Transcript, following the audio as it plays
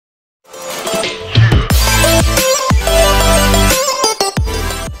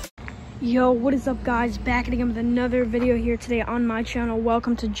Yo, what is up, guys? Back again with another video here today on my channel.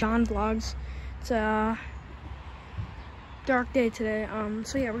 Welcome to John Vlogs. It's a dark day today.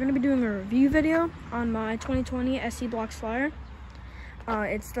 So yeah, we're gonna be doing a review video on my 2020 SC Blocks flyer.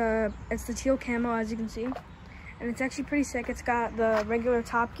 It's the teal camo, as you can see, and it's actually pretty sick. It's got the regular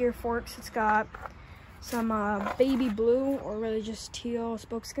Top Gear forks. It's got some baby blue or really just teal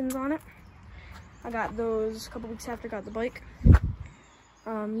spoke skins on it. I got those a couple weeks after I got the bike.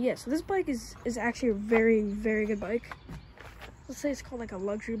 Yeah, so this bike is actually a very, very good bike. Let's say it's called like a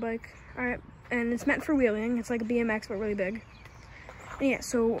luxury bike. All right, and it's meant for wheeling. It's like a BMX, but really big. And yeah,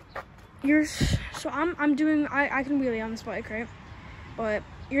 so I'm doing, I can wheelie on this bike, right? But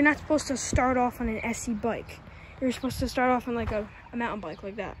you're not supposed to start off on an SC bike. You're supposed to start off on like a mountain bike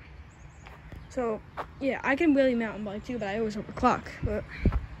like that. So yeah, I can wheelie mountain bike too, but I always overclock. But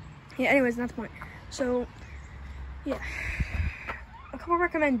yeah, anyways, that's the point. So yeah. A couple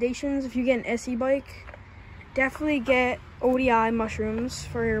recommendations if you get an SE bike. Definitely get ODI mushrooms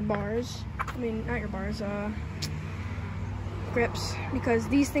for your bars. I mean, not your bars, grips, because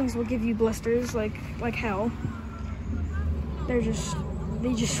these things will give you blisters like hell. They just,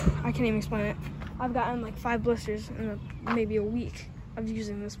 I can't even explain it. I've gotten like 5 blisters in maybe a week of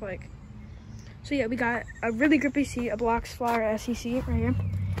using this bike. So yeah, we got a really grippy seat, a Blocks Flyer SE seat right here.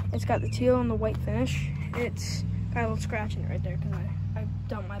 It's got the teal and the white finish. It's got a little scratch in it right there because I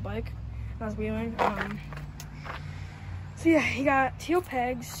dumped my bike when I was wheeling. So yeah, you got teal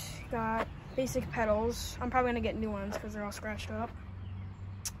pegs, you got basic pedals. I'm probably gonna get new ones because they're all scratched up.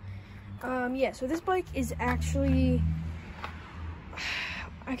 Yeah, so this bike is actually,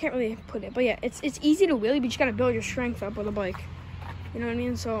 I can't really put it, but yeah, it's easy to wheelie, but you just gotta build your strength up with a bike. You know what I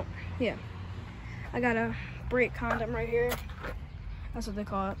mean? So yeah, I got a brake condom right here. That's what they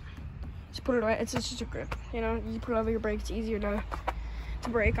call it. Just put it right. It's just a grip. You know, you put it over your brake. It's easier to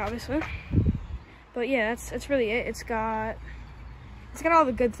brake, obviously. But yeah, that's really it. It's got all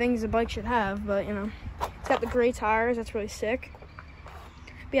the good things a bike should have. But you know, it's got the gray tires. That's really sick.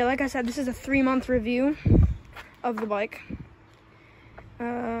 But yeah, like I said, this is a 3-month review of the bike.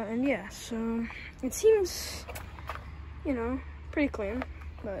 And yeah, so it seems, you know, pretty clean.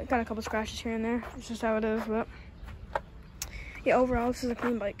 But it got a couple scratches here and there. It's just how it is. But yeah, overall, this is a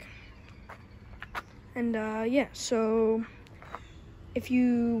clean bike. And yeah, so if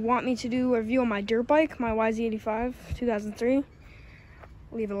you want me to do a review on my dirt bike, my YZ85 2003,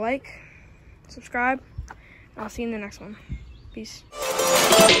 leave a like, subscribe. I'll see you in the next one. Peace.